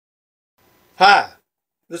Hi,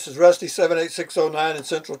 this is Rusty 78609 in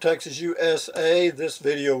Central Texas, USA. This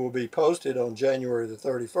video will be posted on January the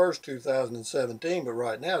 31st, 2017, but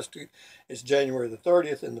right now it's January the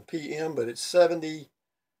 30th in the PM, but it's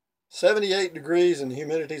 78 degrees and the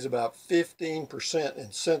humidity is about 15%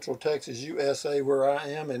 in Central Texas, USA, where I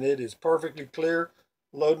am, and it is perfectly clear.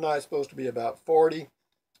 Low night's supposed to be about 40,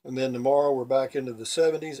 and then tomorrow we're back into the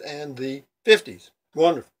 70s and the 50s.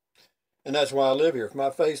 Wonderful. And that's why I live here. If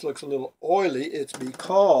my face looks a little oily, it's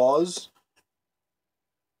because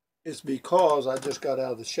I just got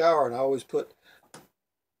out of the shower, and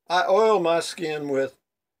I oil my skin with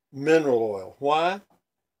mineral oil. Why?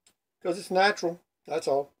 Because it's natural. That's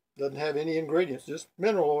all. Doesn't have any ingredients, just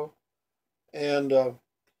mineral oil. And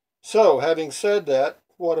so, having said that,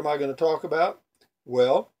 what am I going to talk about?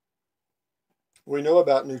 Well, we know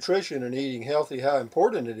about nutrition and eating healthy, how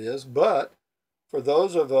important it is, but for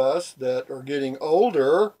those of us that are getting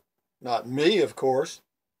older, not me, of course,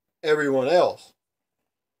 everyone else.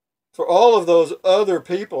 For all of those other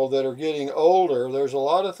people that are getting older, there's a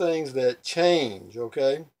lot of things that change,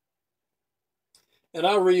 okay? And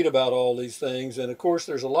I read about all these things, and of course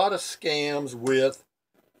there's a lot of scams with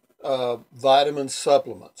vitamin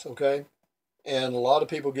supplements, okay? And a lot of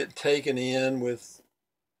people get taken in with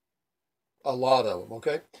a lot of them,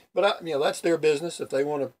 okay? But that's their business. If they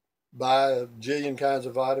want to buy a jillion kinds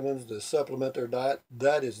of vitamins to supplement their diet,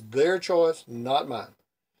 that is their choice, not mine.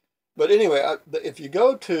 But anyway, if you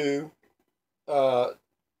go to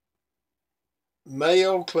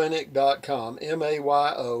MayoClinic.com,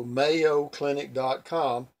 M-A-Y-O,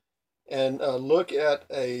 MayoClinic.com, and look at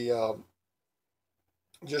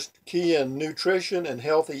just key in nutrition and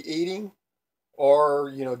healthy eating, or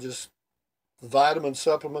just vitamin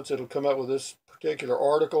supplements, it'll come up with this particular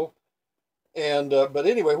article. And but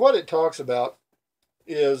anyway, what it talks about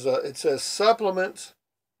is it says supplements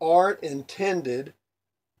aren't intended.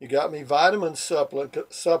 You got me? Vitamin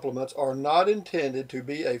supplements are not intended to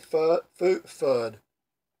be a FUD.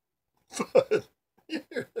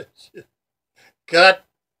 Cut.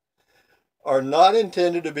 Are not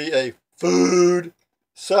intended to be a food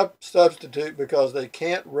substitute because they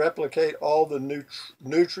can't replicate all the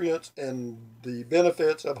nutrients and the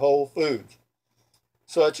benefits of whole foods,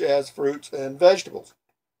 such as fruits and vegetables.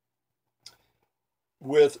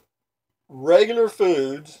 With regular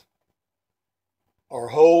foods or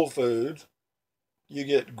whole foods, you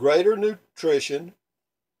get greater nutrition,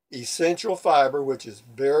 essential fiber, which is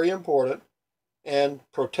very important, and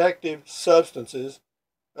protective substances.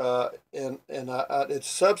 It's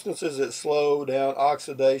substances that slow down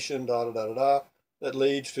oxidation, that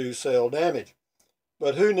leads to cell damage.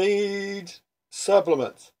 But who needs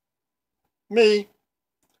supplements? Me.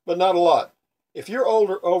 But not a lot. If you're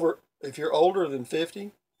older than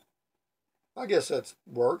 50, I guess that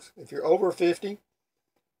works. If you're over 50,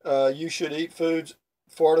 you should eat foods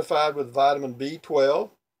fortified with vitamin B12.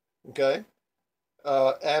 Okay.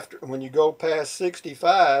 When you go past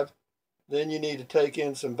 65, then you need to take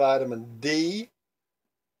in some vitamin D,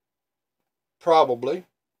 probably,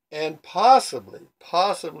 and possibly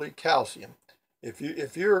calcium.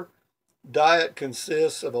 If your diet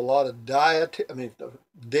consists of a lot of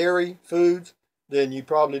dairy foods, then you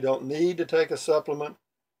probably don't need to take a supplement.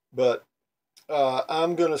 But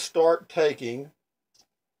I'm going to start taking,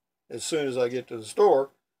 as soon as I get to the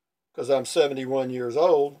store, because I'm 71 years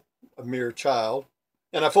old, a mere child,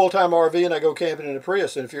 and a full-time RV, and I go camping in a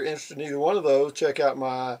Prius. And if you're interested in either one of those, check out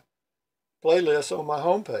my playlist on my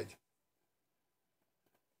homepage.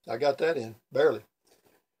 I got that in, barely.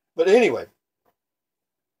 But anyway,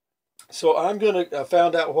 so I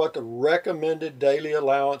found out what the recommended daily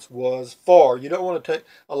allowance was for. You don't want to take,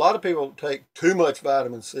 a lot of people take too much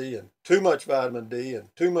vitamin C and too much vitamin D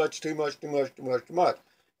and too much.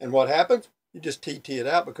 And what happens? You just TT it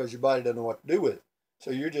out because your body doesn't know what to do with it.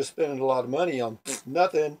 So you're just spending a lot of money on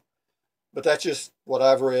nothing. But that's just what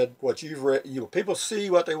I've read, what you've read. People see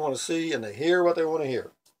what they want to see and they hear what they want to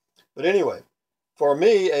hear. But anyway, for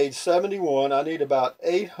me, age 71, I need about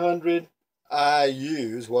 800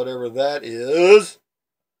 IUs, whatever that is,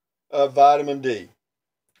 of vitamin D.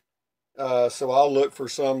 So I'll look for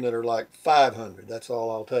some that are like 500. That's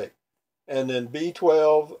all I'll take. And then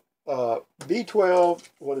B12,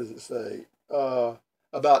 what does it say?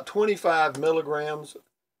 About 25 milligrams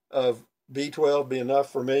of B12 be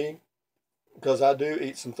enough for me, because I do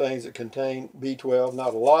eat some things that contain B12,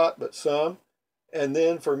 not a lot, but some. And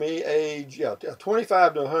then for me,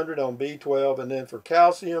 25 to 100 on B12, and then for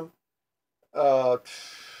calcium, where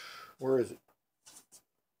is it?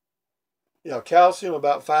 Calcium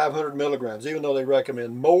about 500 milligrams, even though they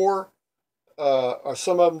recommend more, or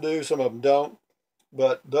some of them do, some of them don't.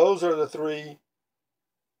 But those are the 3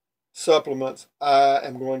 supplements I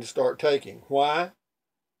am going to start taking. Why?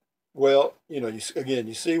 Well, you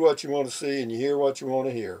see what you want to see and you hear what you want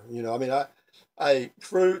to hear. I mean, I eat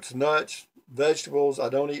fruits, nuts, vegetables. I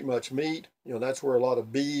don't eat much meat. That's where a lot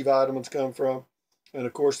of B vitamins come from. And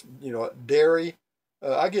of course, dairy.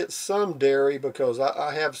 I get some dairy because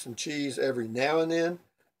I have some cheese every now and then,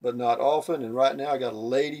 but not often. And right now I got a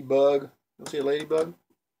ladybug. You see a ladybug?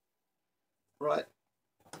 Right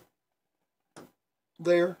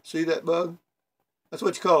there. See that bug? That's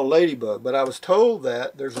what you call a ladybug. But I was told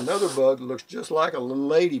that there's another bug that looks just like a little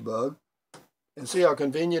ladybug. And see how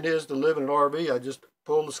convenient it is to live in an RV? I just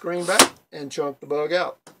pull the screen back and chunk the bug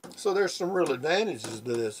out. So there's some real advantages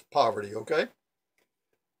to this poverty, okay?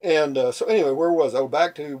 And so anyway, where was I? Oh,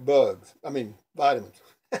 back to vitamins.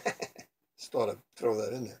 Just thought I'd throw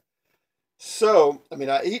that in there. So,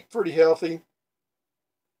 I eat pretty healthy.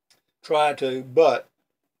 Try to, but,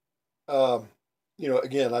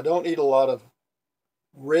 again, I don't eat a lot of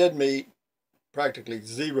red meat, practically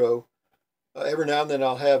zero. Every now and then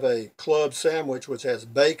I'll have a club sandwich which has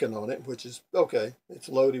bacon on it, which is okay. It's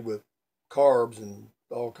loaded with carbs and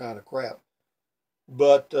all kind of crap.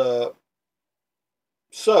 But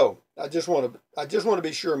so I just want to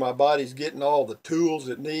be sure my body's getting all the tools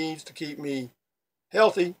it needs to keep me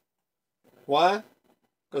healthy. Why?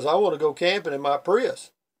 Because I want to go camping in my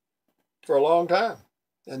Prius for a long time.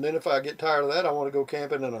 And then if I get tired of that, I want to go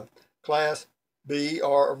camping in a Class B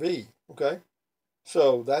RV. Okay?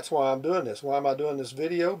 So that's why I'm doing this. Why am I doing this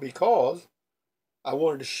video? Because I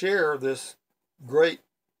wanted to share this great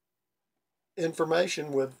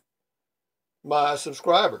information with my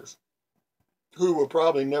subscribers who will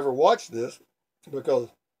probably never watch this, because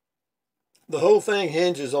the whole thing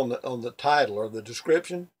hinges on the title or the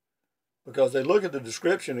description, because they look at the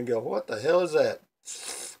description and go, what the hell is that?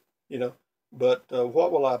 But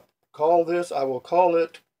what will I call this? I will call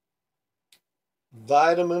it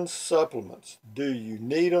vitamin supplements. Do you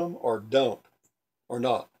need them or don't or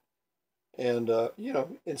not? And,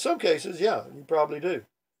 in some cases, yeah, you probably do.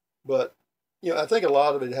 But, I think a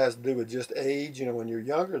lot of it has to do with just age. When you're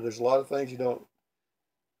younger, there's a lot of things you don't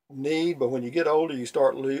need. But when you get older, you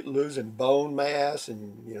start losing bone mass,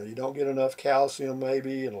 and, you don't get enough calcium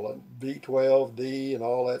maybe, and B12, D, and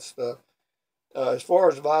all that stuff. As far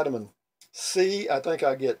as vitamin C, I think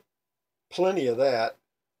I get plenty of that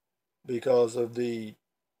because of the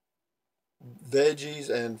veggies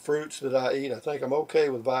and fruits that I eat. I think I'm okay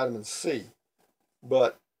with vitamin C.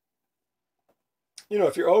 But,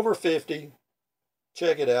 if you're over 50,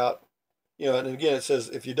 check it out. And again, it says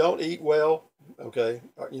if you don't eat well, okay,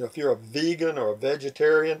 if you're a vegan or a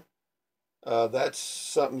vegetarian, that's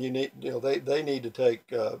something you need. They need to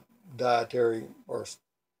take dietary or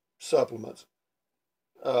supplements.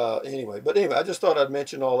 Anyway, I just thought I'd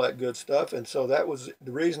mention all that good stuff. And so that was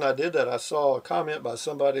the reason I did that. I saw a comment by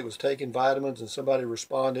somebody who was taking vitamins, and somebody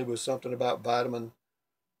responded with something about vitamin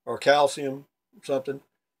or calcium, something.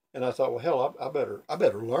 And I thought, well, hell, I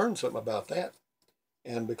better learn something about that.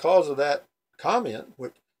 And because of that comment,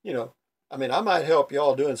 which, I might help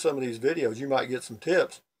y'all doing some of these videos. You might get some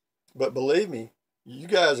tips. But believe me, you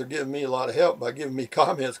guys are giving me a lot of help by giving me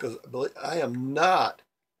comments, because I am not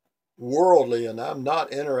worldly, and I'm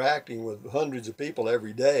not interacting with hundreds of people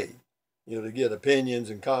every day, to get opinions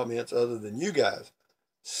and comments other than you guys.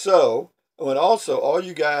 So, and also all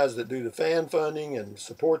you guys that do the fan funding and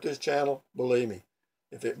support this channel, believe me,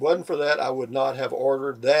 if it wasn't for that, I would not have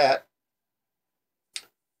ordered that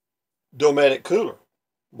Dometic cooler.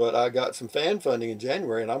 But I got some fan funding in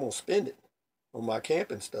January, and I'm going to spend it on my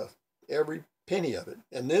camping stuff, every penny of it,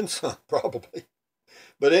 and then some probably.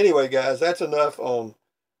 But anyway, guys, that's enough on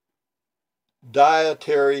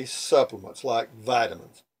dietary supplements like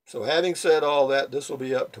vitamins. So having said all that, this will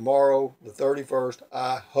be up tomorrow, the 31st,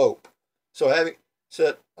 I hope. So having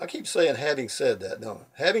said, I keep saying having said that. No,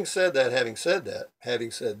 having said that, having said that,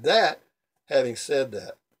 having said that, having said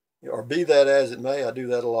that, or be that as it may, I do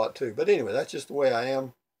that a lot too. But anyway, that's just the way I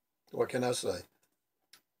am. What can I say?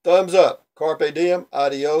 Thumbs up. Carpe diem.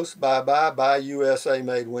 Adios. Bye-bye. Buy USA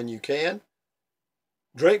made when you can.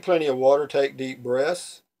 Drink plenty of water. Take deep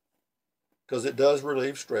breaths, because it does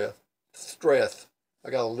relieve stress. I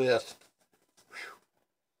got a list.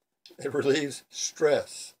 It relieves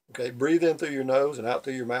stress. Okay, breathe in through your nose and out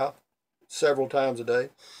through your mouth several times a day.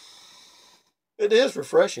 It is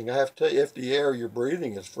refreshing, I have to tell you, if the air you're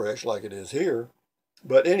breathing is fresh like it is here.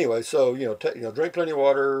 But anyway, so, drink plenty of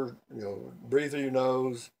water, breathe through your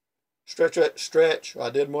nose, stretch. I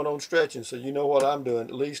did one on stretching, so you know what I'm doing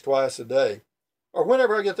at least twice a day. or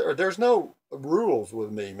whenever I get there. There's no rules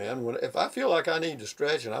with me, man. If I feel like I need to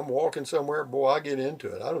stretch and I'm walking somewhere, boy, I get into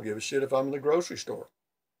it. I don't give a shit if I'm in the grocery store,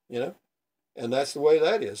 you know? And that's the way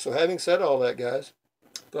that is. So having said all that, guys,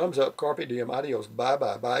 thumbs up, carpe diem, adios,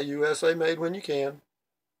 bye-bye. Buy USA made when you can.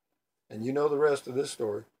 And you know the rest of this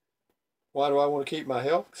story. Why do I want to keep my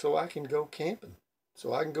health? So I can go camping.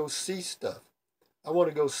 So I can go see stuff. I want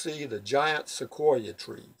to go see the giant sequoia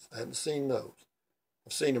trees. I haven't seen those.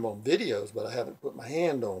 I've seen them on videos, but I haven't put my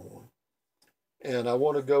hand on one. And I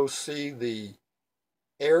want to go see the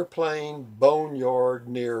airplane boneyard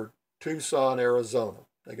near Tucson, Arizona.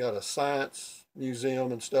 They got a science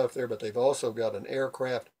museum and stuff there, but they've also got an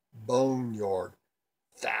aircraft boneyard.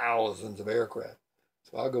 Thousands of aircraft.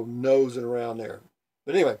 So I'll go nosing around there.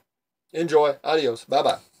 But anyway, enjoy. Adios.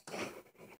 Bye-bye.